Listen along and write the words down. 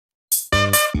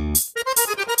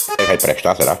Vai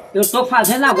prestar, será? Eu tô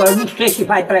fazendo agora, eu não sei se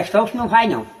vai prestar ou se não vai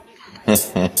não.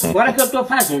 Agora que eu tô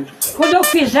fazendo. Quando eu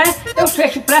fizer, eu sei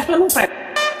se presta ou não presta.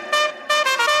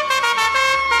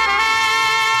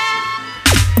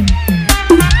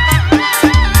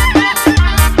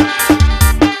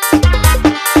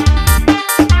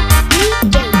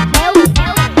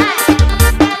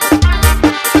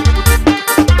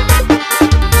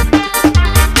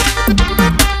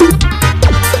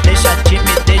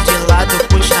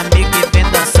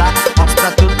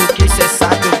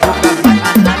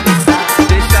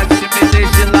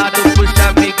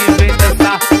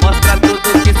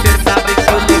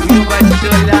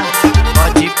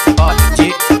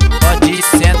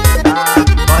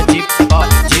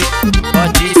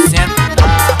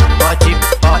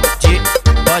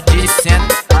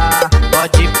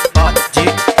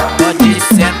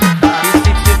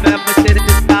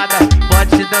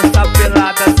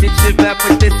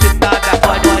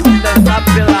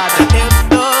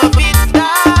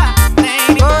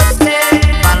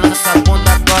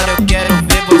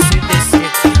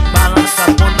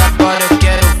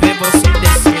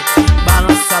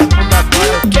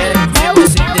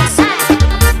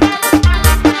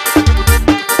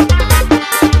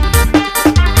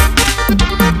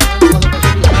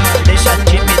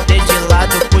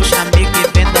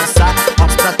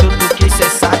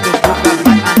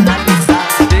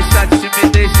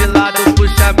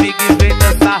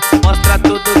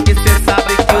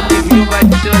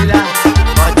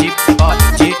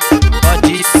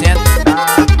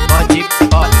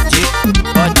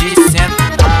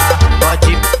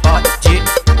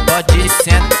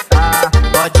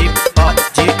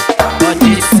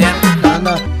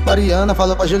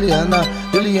 Falou pra Juliana,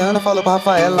 Juliana falou pra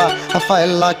Rafaela,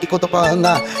 Rafaela que contou pra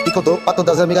Ana, que contou pra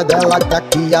todas as amigas dela, que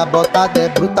aqui a botada é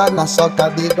bruta, na soca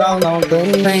de igual não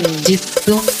tem.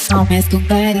 Bandido, não mexe com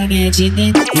carinha de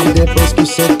ninguém. E depois que o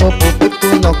seu popo tu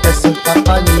não quer sentar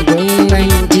pra ninguém.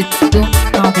 Bandido,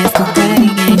 não mexe com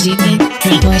carinha de ninguém.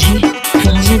 Foge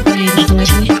bem,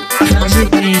 foge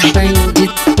bem.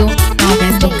 Bandido, não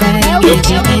mexe com carinha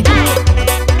de ninguém.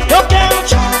 Eu quero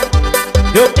tchau,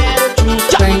 eu quero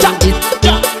tchau, tchau, tchau.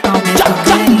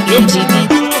 Eu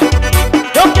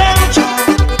quero tchau,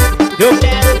 eu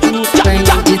quero tchau, tchau,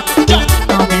 tchau. Eu quero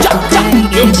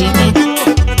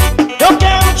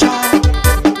tchau,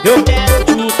 eu quero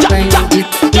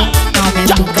tchau, tchau, tchau,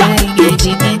 tchau.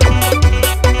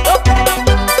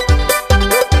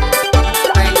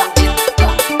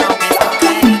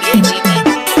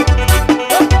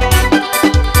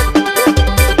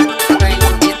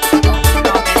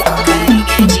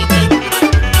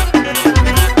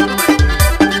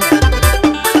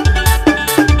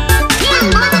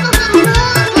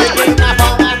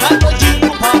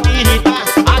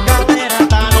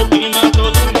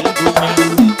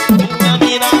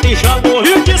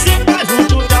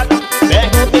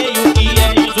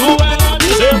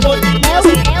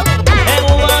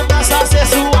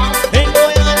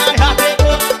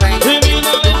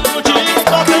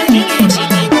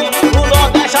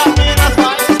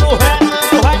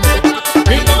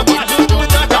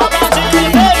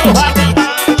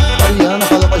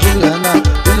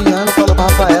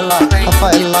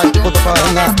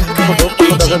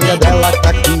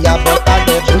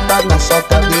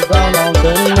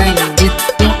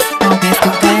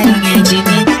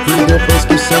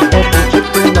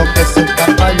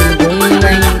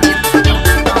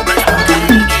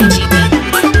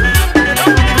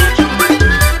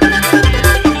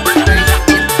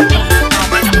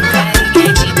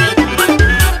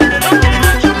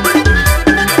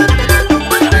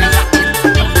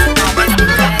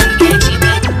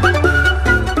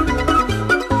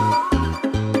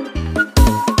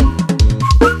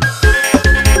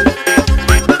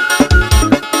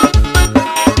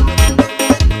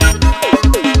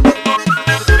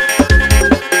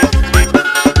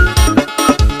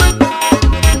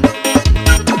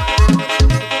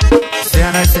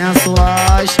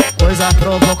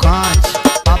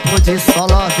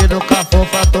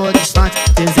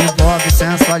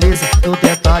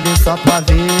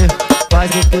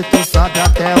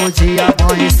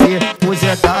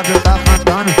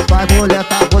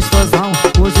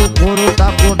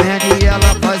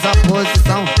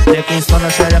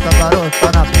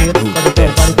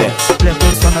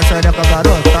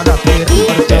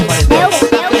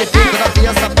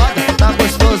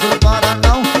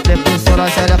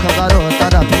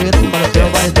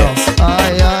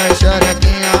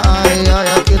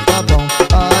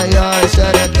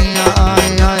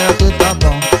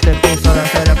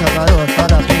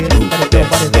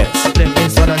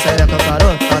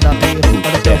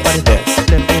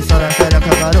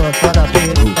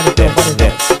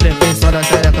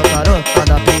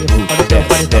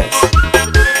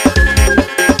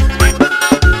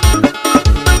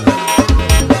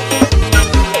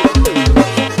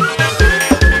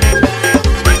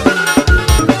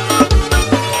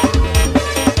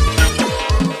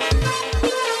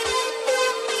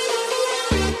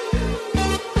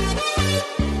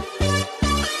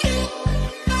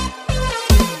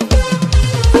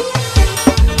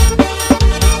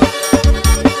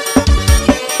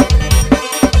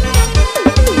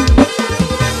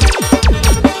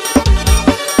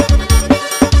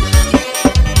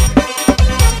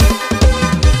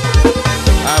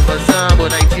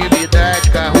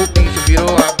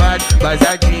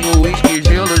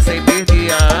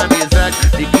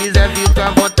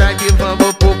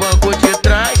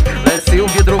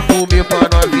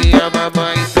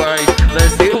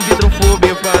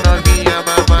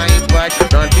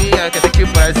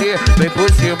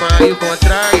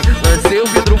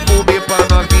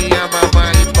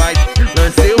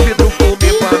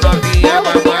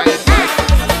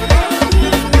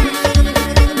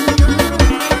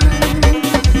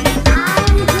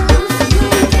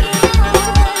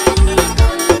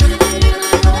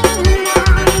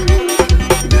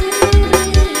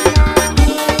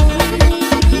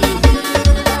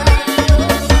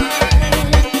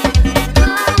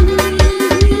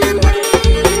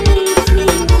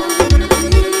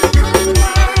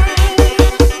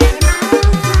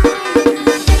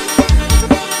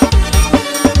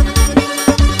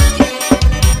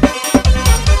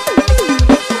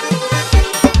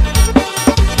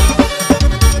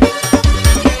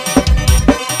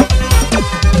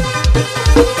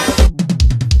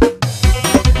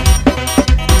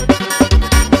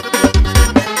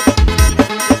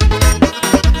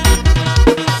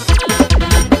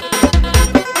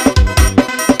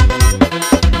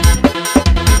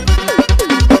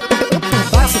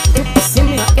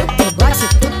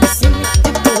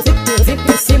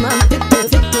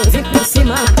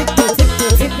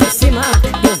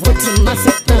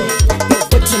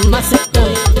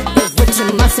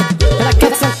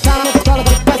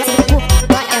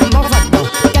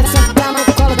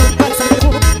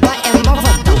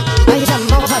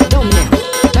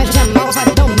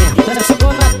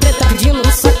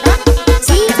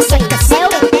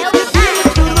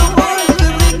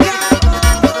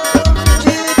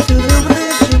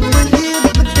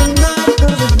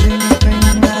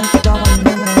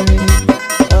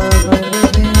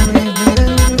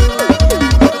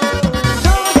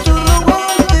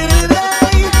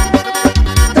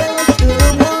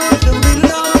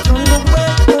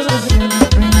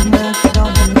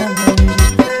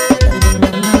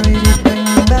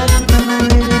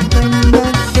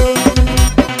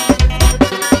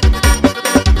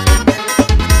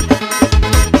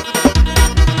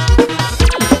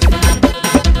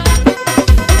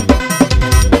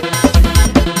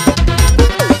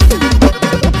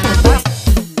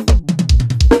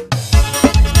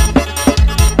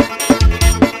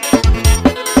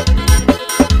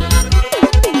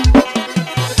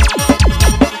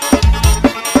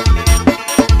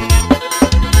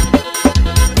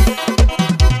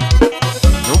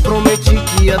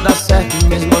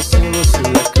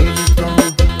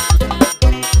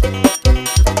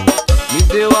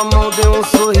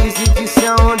 um sorriso e disse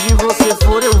aonde você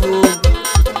for eu vou.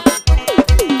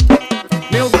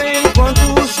 Meu bem,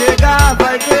 quando chegar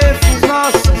vai ver, fiz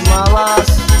nossas malas.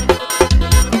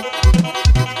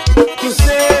 Que o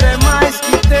ser é mais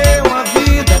que ter uma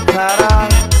vida, cara.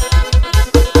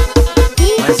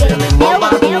 Mas ela é mó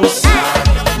bagunçada,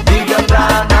 liga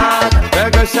pra nada.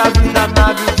 Pega a chave da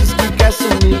nave e diz que quer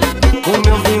sumir. Como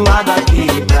eu vim lá da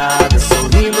quebrada,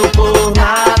 sorrindo por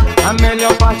nada. A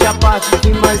melhor parte é a parte que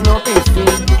mais não tem fim.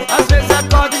 Às vezes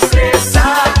acordo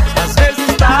estressado, às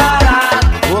vezes tarado.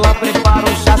 Vou lá, preparo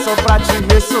um chá só pra te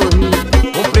ver sorrir.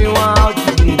 Comprei uma Audi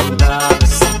blindada,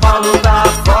 São Paulo tá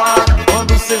fora.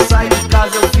 Quando cê sai de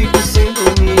casa eu fico sem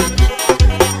dormir.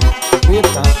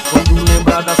 Eita, quando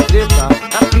lembrar das tretas,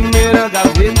 na primeira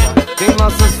gaveta tem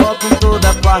nossas fotos em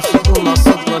toda parte do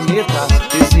nosso planeta.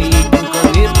 Desenhei com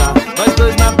caneta, nós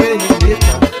dois na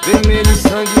pernileta. Vermelho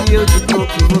sangue e eu de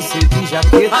toque e você de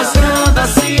jaqueta. Passando a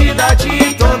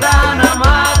cidade toda na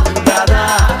madrugada,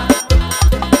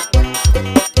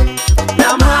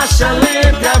 na marcha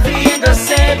lenta, a vida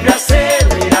sempre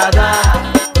acelerada.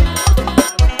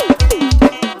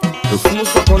 Eu fumo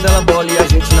só quando ela bola e a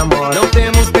gente namora. Não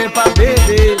temos tempo a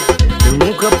perder. Eu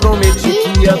nunca prometi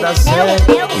que ia dar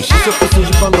certo. Enchi seu pulso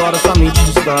de Pandora, sua mente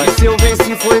distrai. E se eu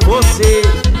venci foi você,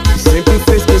 que sempre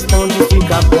fez questão de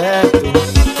ficar perto.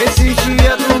 Esses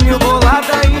dias dormiu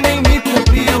bolada e nem me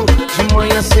cumpriu. De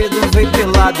manhã cedo veio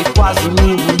pelado e quase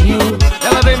me engoliu.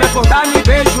 Ela veio me acordar, me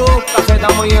beijou. Café da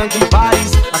manhã de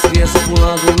Paris, as crianças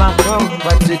pulando na cama.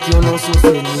 Vai dizer que eu não sou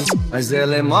feliz, mas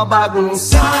ela é mó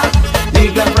bagunçada,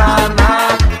 liga pra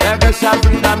nada. Pega a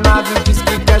chave da nave e diz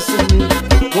que quer sumir.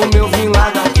 Como eu vim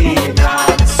lá da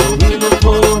quebrada, sorrindo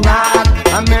por nada.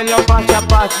 A melhor parte é a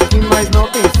parte que mais não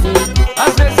tem fim.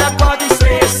 Às vezes acordo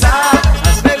estressado,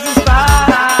 às vezes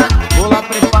parado. Vou lá,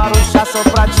 preparo um chá só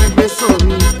pra te ver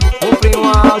sorrir. Comprei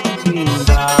uma Audi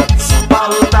blindada, São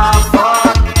Paulo tá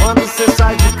fora. Quando cê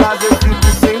sai de casa eu fico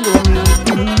sem dormir.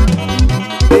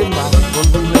 Eita,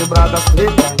 quando lembrar das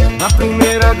tretas, na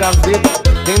primeira gaveta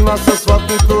tem nossas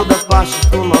fotos em toda parte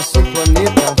do nosso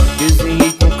planeta.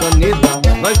 Desenhei com caneta,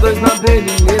 nós dois na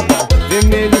belineta.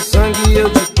 Vermelho sangue e eu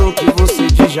de toque e você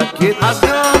de jaqueta.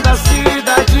 Rasgando a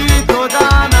cidade toda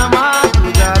na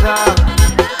madrugada,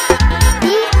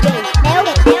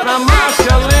 na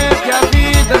marcha lenta e a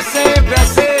vida sempre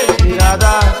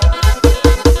acelerada.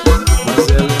 Mas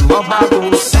ela é mó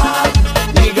bagunçada,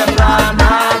 liga pra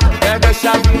nada. Pega a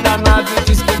chave da nave e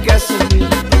diz que quer sumir.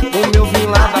 Como eu vim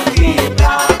lá da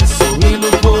quebrada, sorrindo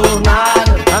por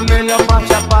nada. A melhor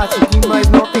parte é a parte que mais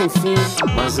não tem fim.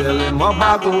 Mas ela é mó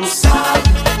bagunçada,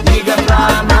 liga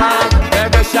pra nada.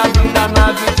 Pega a chave da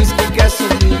nave e diz que quer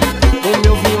sumir. Como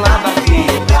eu vim lá da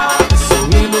quebrada,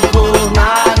 sorrindo por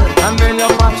nada. A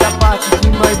melhor parte é a parte que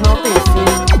mais não tem fim.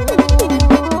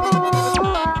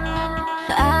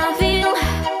 I feel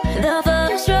the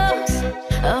first rose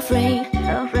of rain,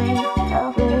 of rain,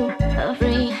 of rain, of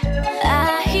rain.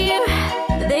 I hear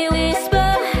they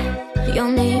whisper your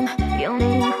name, your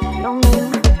name, your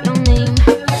name, your name.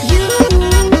 You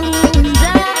and I,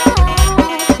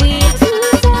 we're two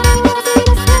stars in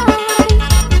the sky.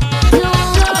 Don't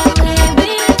go away,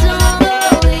 baby, don't go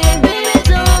away, baby,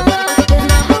 don't go. There's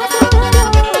my heart so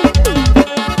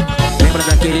Lembra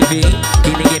daquele vinho que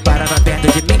ninguém parava perto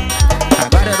de mim?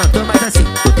 Agora eu não tô mais assim,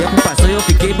 o tempo passou e eu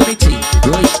fiquei bonitinho.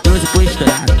 Gostoso por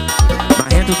estourado,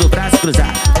 marrento do braço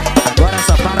cruzado. Agora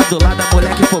só para do lado da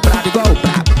mulher que for brava igual o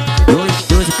brabo.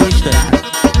 Gostoso por estourado,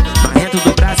 marrento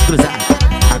do braço cruzado.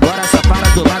 Agora só para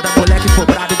do lado da mulher que for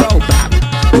brava igual o brabo.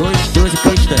 Gostoso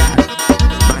por estourado,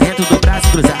 marrento do braço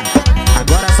cruzado.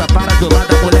 Agora só para do lado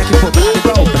da mulher que for brava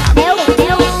igual o brabo.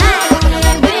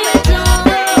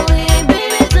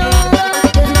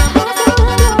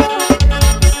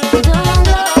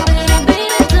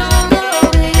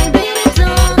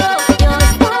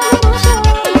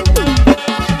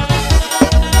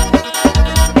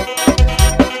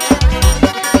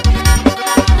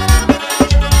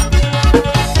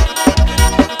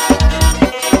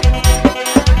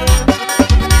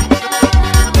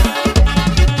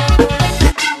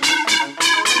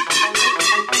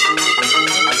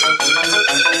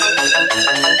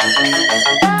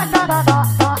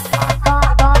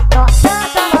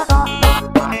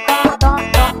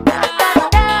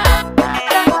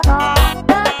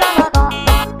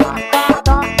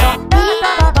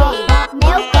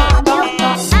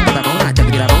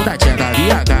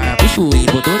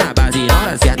 Botou na base na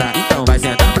hora certa, então vai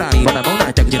sentar pra mim. Bota a mão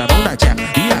na tcheca, tira a mão da tcheca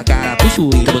e a cara pro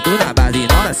swing. Botou na base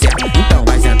na hora certa, então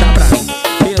vai sentar pra mim.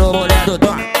 Virou mulher do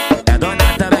dono, é dona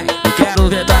também. Não quero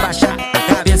ver tu abaixar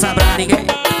a cabeça pra ninguém.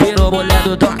 Virou mulher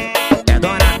do dono, é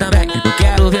dona também. Não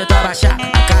quero ver tu abaixar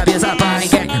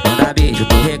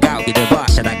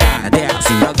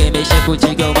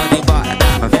contigo eu mando embora da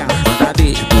favela. Manda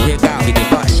beijo pro recalque e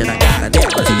deboche na cara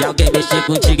dela. Se alguém mexer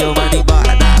contigo eu mando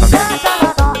embora da favela.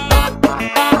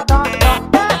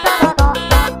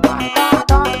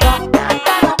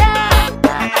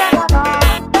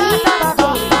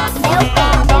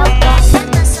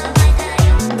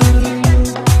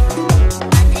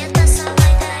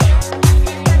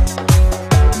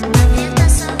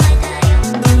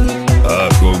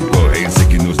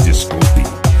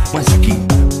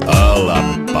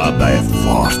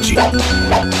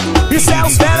 Isso é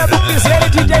os fera do piseiro e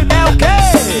DJ Melk.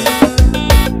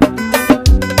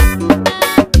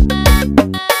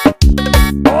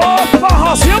 Ô,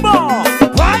 Forrozin bom,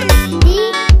 vai!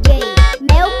 DJ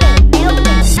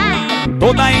Melk.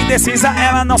 Toda indecisa,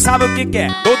 ela não sabe o que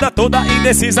quer. Toda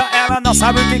indecisa, ela não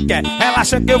sabe o que quer. Ela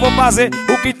acha que eu vou fazer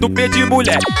o que tu pede,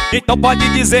 mulher. Então pode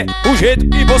dizer o jeito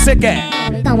que você quer.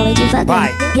 Dá uma devagar.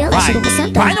 Vai, E ela chega pra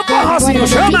sentar. vai no Forrozinho,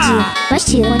 chama! Mas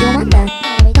tira quando eu mandar.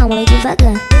 Dá uma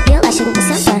devagar. E ela chega pra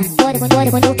sentar. Bora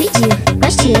quando eu pedir.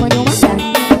 Mas tira quando eu mandar.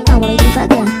 Dá uma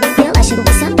devagar. E ela chega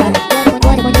pra sentar.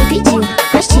 Bora quando eu pedir.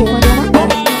 Mas tira quando eu mandar.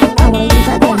 Dá uma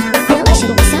devagar. E ela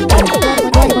chega pra sentar.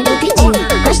 Bora quando eu pedir.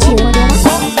 Mas tira quando eu mandar.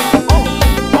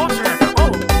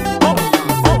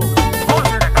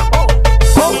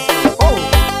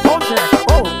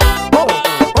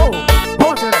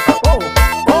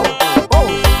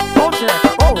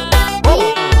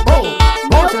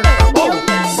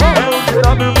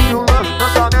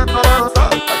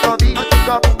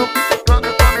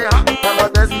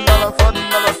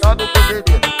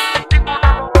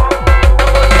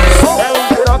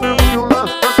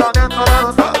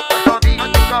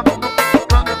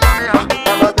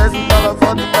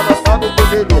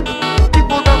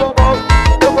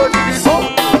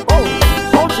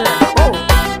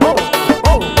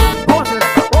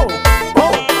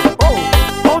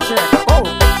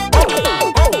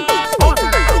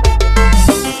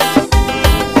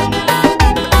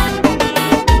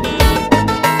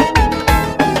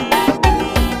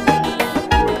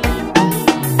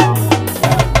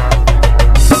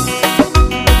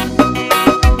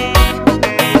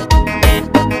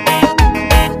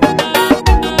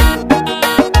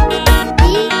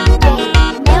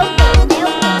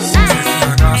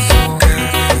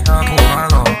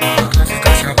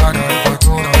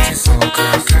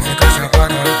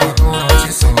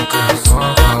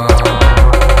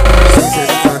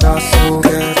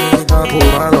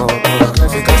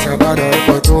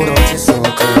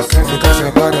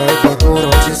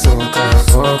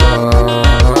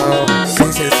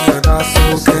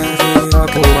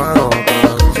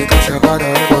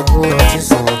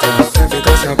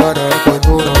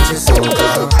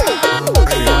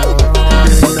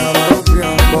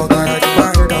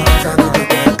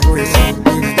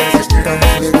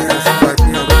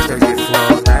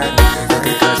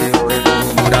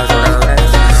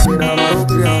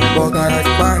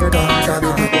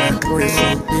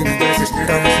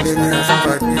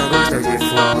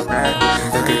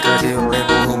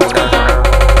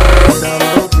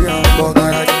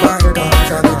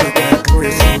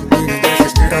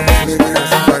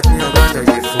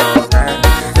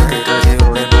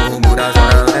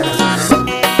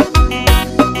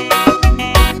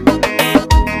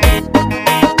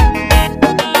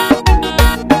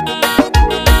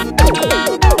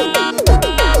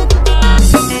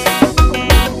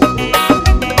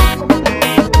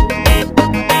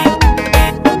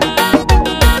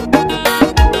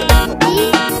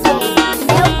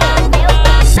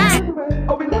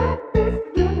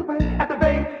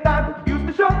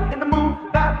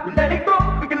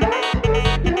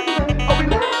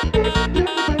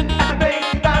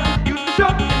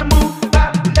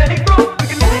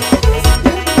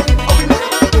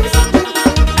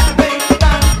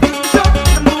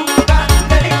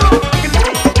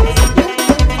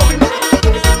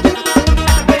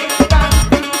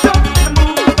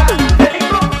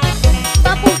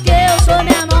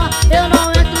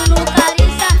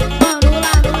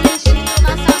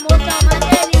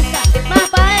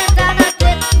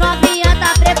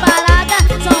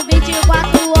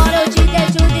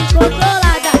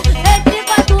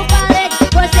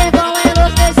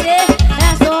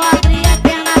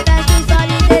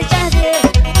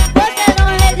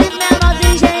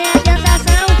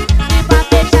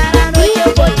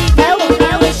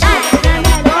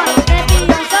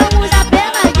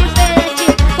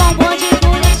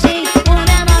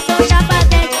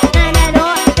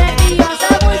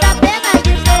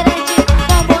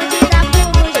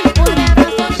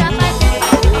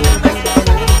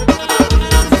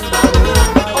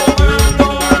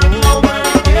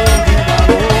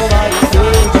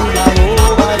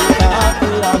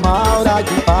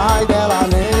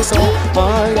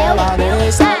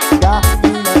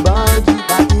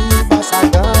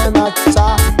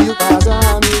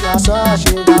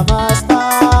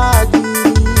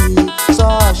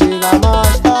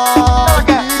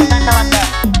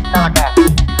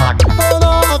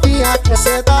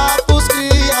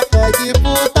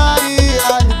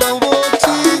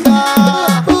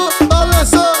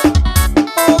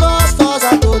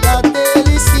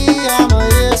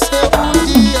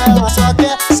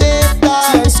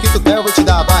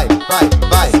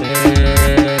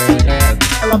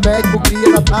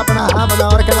 tapa na raba na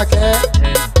hora que ela quer.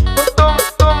 Toma,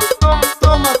 toma, toma,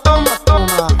 toma, toma,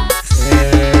 toma.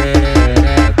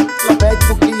 Ela pede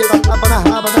pro cria, dá tapa na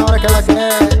raba na hora que ela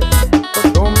quer.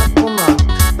 Toma, toma,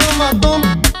 toma,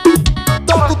 toma.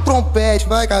 Toca o trompete,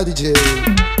 vai, cara, DJ.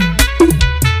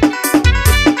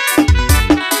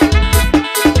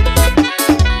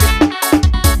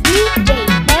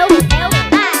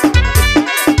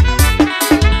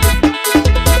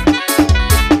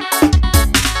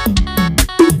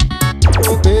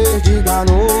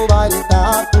 No baile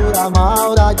da pura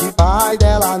maldade, pai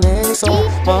dela nem sou,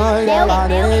 mãe dela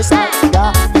nem sabe.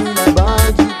 A filha é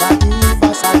bandida que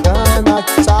faz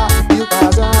sacanagem, sabe que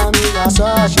as amigas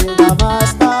só chega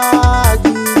mais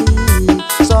tarde,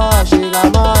 só chega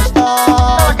mais tarde.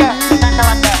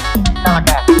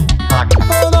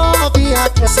 Ô novinha,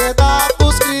 quer sentar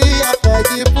pros cria,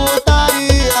 pede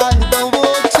putaria, então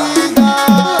vou te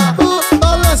dar.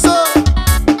 Balançou,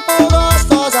 ô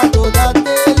gostosa toda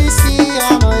delicinha,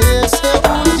 amanheceu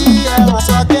um dia, ela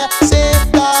só quer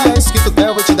sentar. Se é isso que tu quer,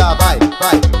 eu vou te dar, vai,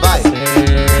 vai, vai.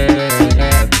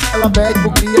 Ela pede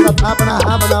pro cria, dá tapa na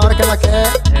raba na hora que ela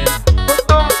quer.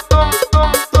 Toma, toma,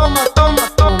 toma, toma, toma,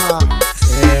 toma.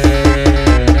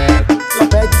 Ela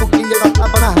pede pro cria, dá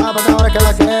tapa na raba na hora que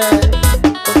ela quer.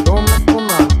 Toma,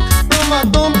 toma, toma,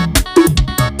 toma.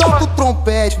 Toca o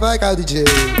trompete, vai, cara, DJ.